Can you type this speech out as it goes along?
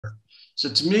So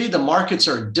to me, the markets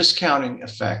are a discounting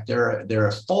effect. They're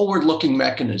a forward-looking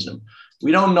mechanism.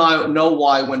 We don't know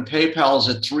why when PayPal is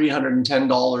at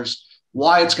 $310,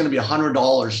 why it's going to be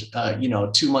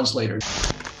 $100, 2 months later.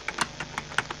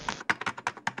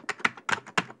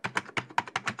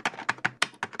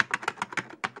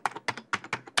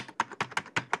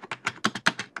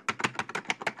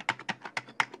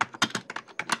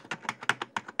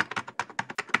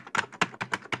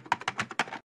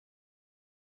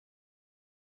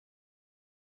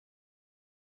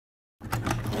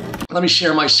 Let me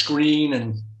share my screen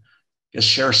and just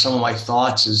share some of my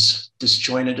thoughts, as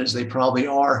disjointed as they probably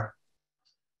are.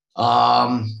 We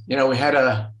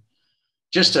had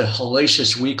just a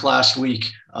hellacious week last week.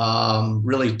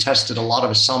 Really tested a lot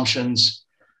of assumptions.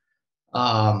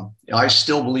 I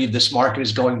still believe this market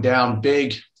is going down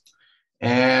big,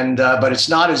 but it's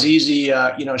not as easy.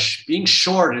 Being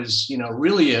short is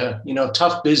really a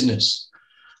tough business.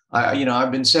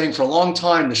 I've been saying for a long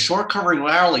time, the short covering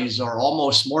rallies are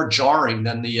almost more jarring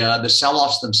than the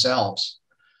sell-offs themselves.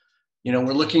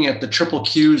 We're looking at the triple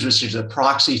Qs, which is a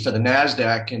proxy for the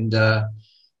NASDAQ. And,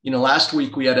 last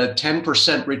week we had a 10%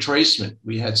 retracement.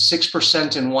 We had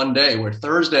 6% in one day, where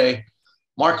Thursday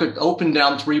market opened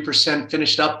down 3%,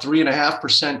 finished up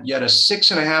 3.5%, yet a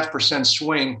 6.5%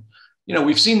 swing.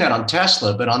 We've seen that on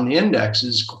Tesla, but on the index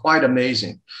is quite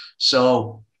amazing.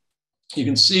 So you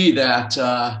can see that,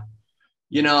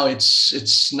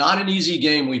 it's not an easy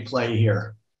game we play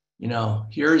here.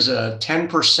 Here's a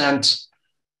 10%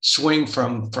 swing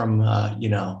from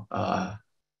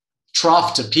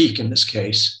trough to peak in this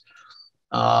case.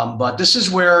 But this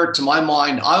is where, to my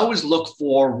mind, I always look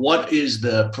for what is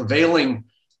the prevailing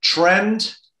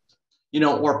trend,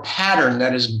 or pattern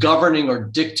that is governing or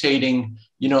dictating,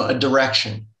 a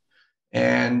direction.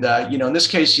 And, in this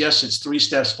case, yes, it's 3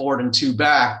 steps forward and 2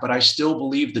 back, but I still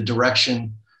believe the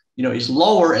direction, is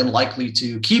lower and likely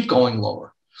to keep going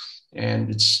lower.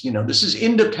 And it's, this is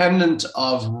independent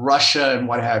of Russia and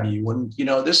what have you. When,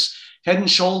 this head and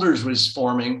shoulders was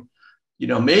forming,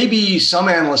 maybe some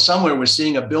analyst somewhere was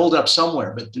seeing a buildup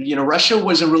somewhere, but, Russia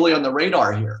wasn't really on the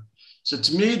radar here. So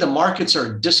to me, the markets are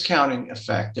a discounting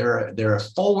effect. They're a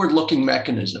forward-looking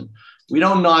mechanism. We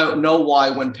don't know why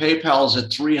when PayPal is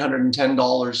at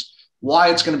 $310, why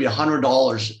it's going to be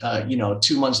 $100,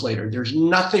 2 months later. There's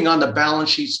nothing on the balance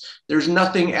sheets. There's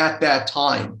nothing at that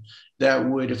time that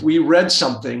would, if we read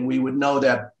something, we would know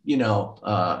that,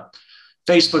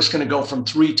 Facebook's going to go from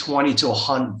 320 to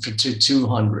 100 to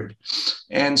 200.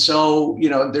 And so,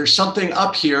 there's something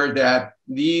up here that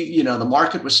the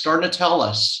market was starting to tell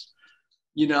us,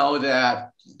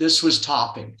 that this was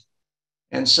topping.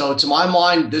 And so to my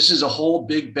mind, this is a whole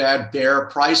big bad bear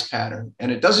price pattern.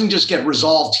 And it doesn't just get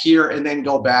resolved here and then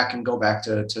go back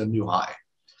to a new high.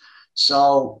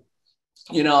 So,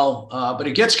 but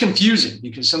it gets confusing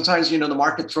because sometimes, the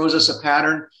market throws us a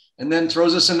pattern and then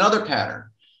throws us another pattern.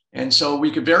 And so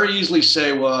we could very easily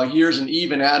say, well, here's an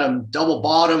even atom double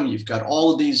bottom. You've got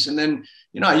all of these. And then,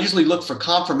 I usually look for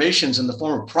confirmations in the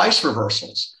form of price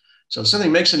reversals. So if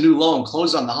something makes a new low and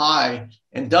closes on the high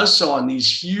and does so on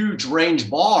these huge range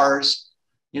bars,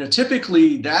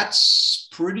 typically that's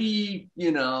pretty,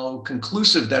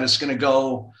 conclusive that it's going to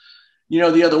go,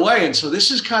 the other way. And so this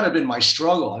has kind of been my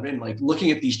struggle. I've been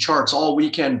looking at these charts all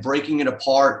weekend, breaking it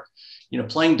apart,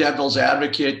 playing devil's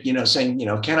advocate, saying,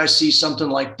 can I see something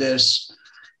like this?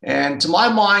 And to my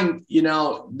mind,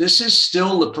 this is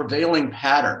still the prevailing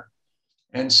pattern.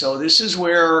 And so this is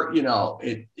where,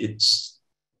 it's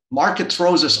market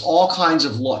throws us all kinds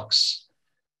of looks.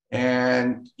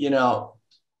 And,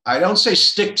 I don't say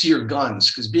stick to your guns,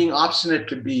 because being obstinate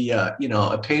could be,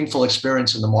 a painful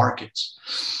experience in the markets.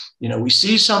 We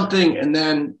see something and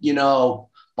then,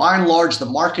 by and large, the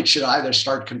market should either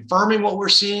start confirming what we're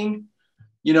seeing,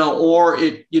 or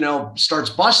it, starts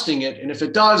busting it. And if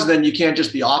it does, then you can't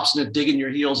just be obstinate, digging your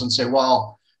heels and say,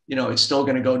 well, it's still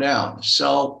going to go down.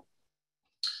 So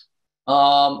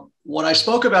what I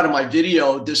spoke about in my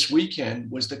video this weekend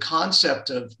was the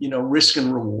concept of, risk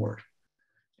and reward.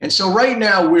 And so right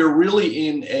now we're really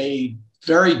in a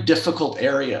very difficult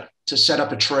area to set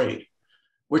up a trade,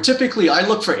 where typically I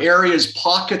look for areas,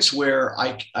 pockets where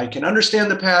I can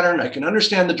understand the pattern, I can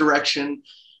understand the direction.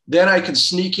 Then I can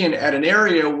sneak in at an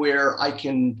area where I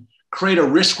can create a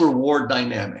risk reward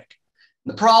dynamic.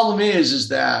 And the problem is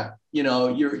that,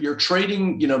 you're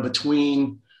trading,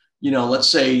 between, let's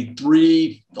say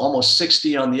almost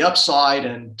 60 on the upside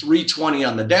and 320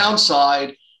 on the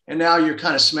downside. And now you're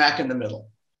kind of smack in the middle.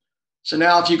 So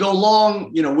now if you go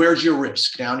long, where's your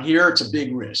risk? Down here, it's a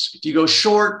big risk. If you go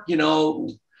short,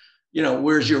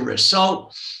 where's your risk? So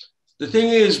the thing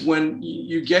is, when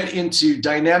you get into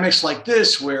dynamics like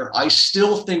this, where I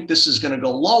still think this is going to go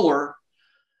lower,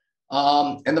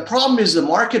 and the problem is the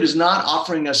market is not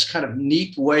offering us kind of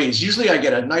neat ways. Usually I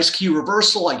get a nice key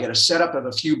reversal. I get a setup of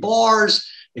a few bars.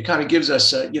 It kind of gives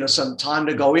us, some time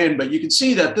to go in. But you can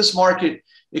see that this market,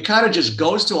 it kind of just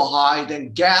goes to a high,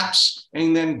 then gaps,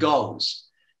 and then goes.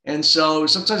 And so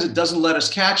sometimes it doesn't let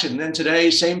us catch it. And then today,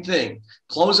 same thing.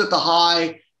 Close at the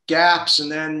high, gaps, and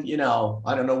then,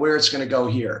 I don't know where it's going to go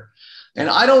here. And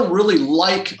I don't really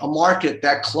like a market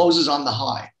that closes on the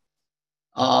high.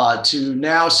 To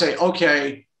now say,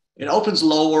 okay, it opens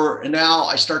lower and now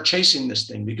I start chasing this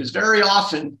thing, because very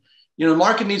often, the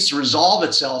market needs to resolve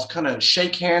itself, kind of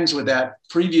shake hands with that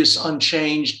previous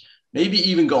unchanged, maybe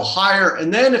even go higher.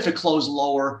 And then if it closed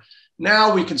lower,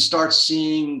 now we can start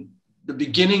seeing the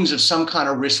beginnings of some kind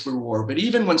of risk reward. But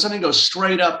even when something goes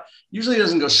straight up, usually it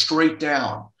doesn't go straight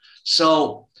down.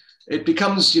 So it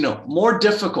becomes, more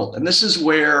difficult. And this is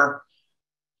where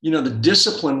the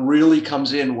discipline really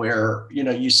comes in, where,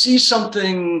 you see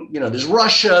something, there's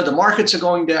Russia, the markets are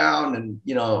going down, and,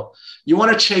 you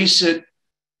want to chase it,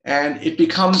 and it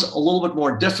becomes a little bit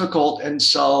more difficult. And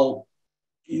so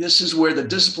this is where the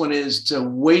discipline is, to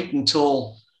wait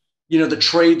until, the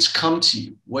trades come to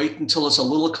you, wait until it's a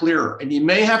little clearer. And you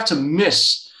may have to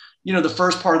miss, the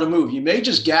first part of the move. You may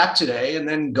just gap today and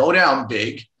then go down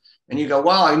big, and you go,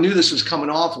 wow, I knew this was coming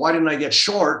off. Why didn't I get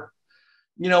short?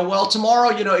 Well, tomorrow,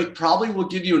 it probably will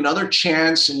give you another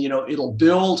chance, and, it'll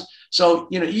build. So,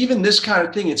 even this kind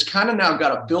of thing, it's kind of now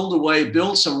got to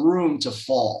build some room to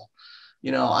fall.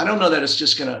 I don't know that it's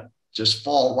just going to just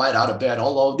fall right out of bed,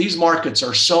 although these markets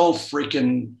are so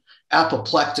freaking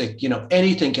apoplectic,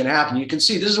 anything can happen. You can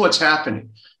see this is what's happening.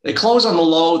 They close on the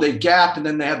low, they gap, and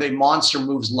then they have their monster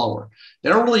moves lower. They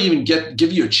don't really even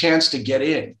give you a chance to get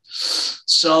in.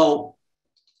 So,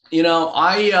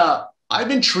 I've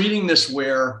been treating this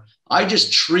where I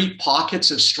just treat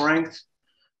pockets of strength.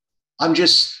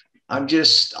 just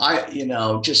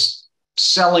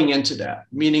selling into that,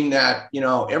 meaning that,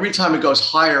 every time it goes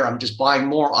higher, I'm just buying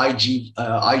more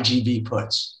IGV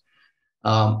puts.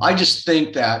 I just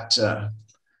think that,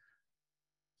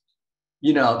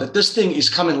 that this thing is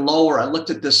coming lower. I looked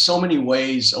at this so many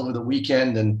ways over the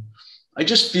weekend, and I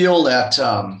just feel that,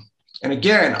 and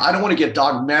again, I don't want to get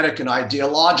dogmatic and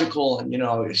ideological, and,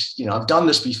 I've done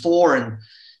this before, and,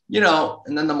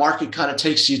 and then the market kind of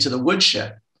takes you to the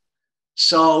woodshed.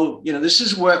 So, this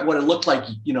is what it looked like,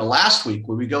 last week,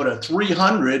 where we go to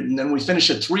 300 and then we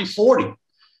finish at 340.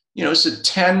 It's a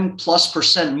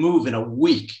 10+% move in a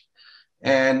week,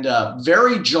 and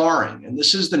very jarring. And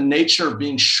this is the nature of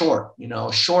being short.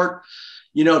 Short,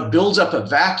 it builds up a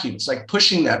vacuum. It's like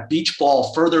pushing that beach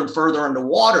ball further and further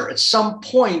underwater. At some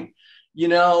point,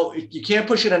 if you can't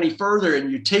push it any further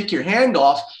and you take your hand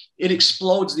off, it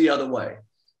explodes the other way.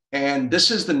 And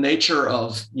this is the nature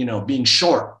of, being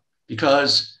short,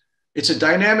 because it's a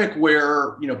dynamic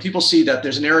where, people see that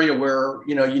there's an area where,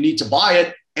 you need to buy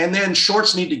it, and then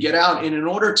shorts need to get out. And in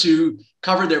order to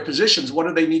cover their positions, what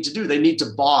do they need to do? They need to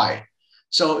buy.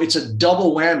 So it's a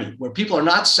double whammy where people are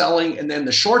not selling, and then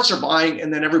the shorts are buying,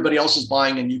 and then everybody else is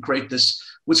buying. And you create this,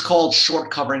 what's called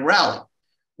short covering rally,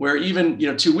 where even,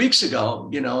 2 weeks ago,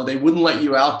 they wouldn't let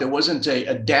you out. There wasn't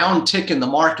a down tick in the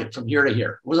market from here to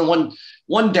here. It wasn't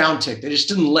one down tick. They just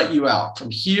didn't let you out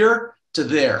from here to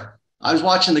there. I was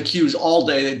watching the Qs all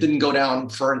day. They didn't go down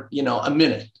for, a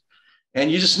minute. And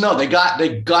you just know they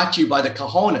got you by the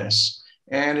cojones.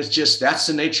 And it's just, that's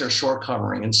the nature of short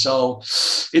covering. And so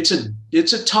it's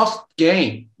a tough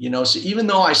game, so even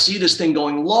though I see this thing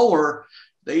going lower,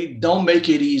 they don't make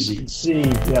it easy. You can see,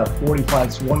 45,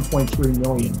 it's 1.3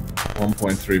 million.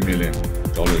 $1.3 million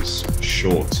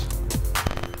short.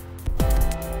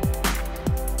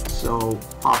 So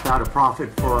pop out a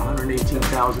profit for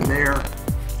 118,000 there.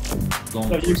 So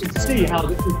you can see how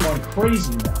this is going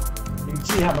crazy now. You can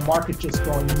see how the market just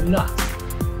going nuts.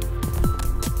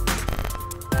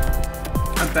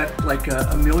 I bet like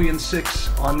 $1.6 million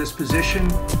on this position.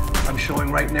 I'm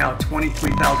showing right now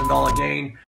 $23,000 gain.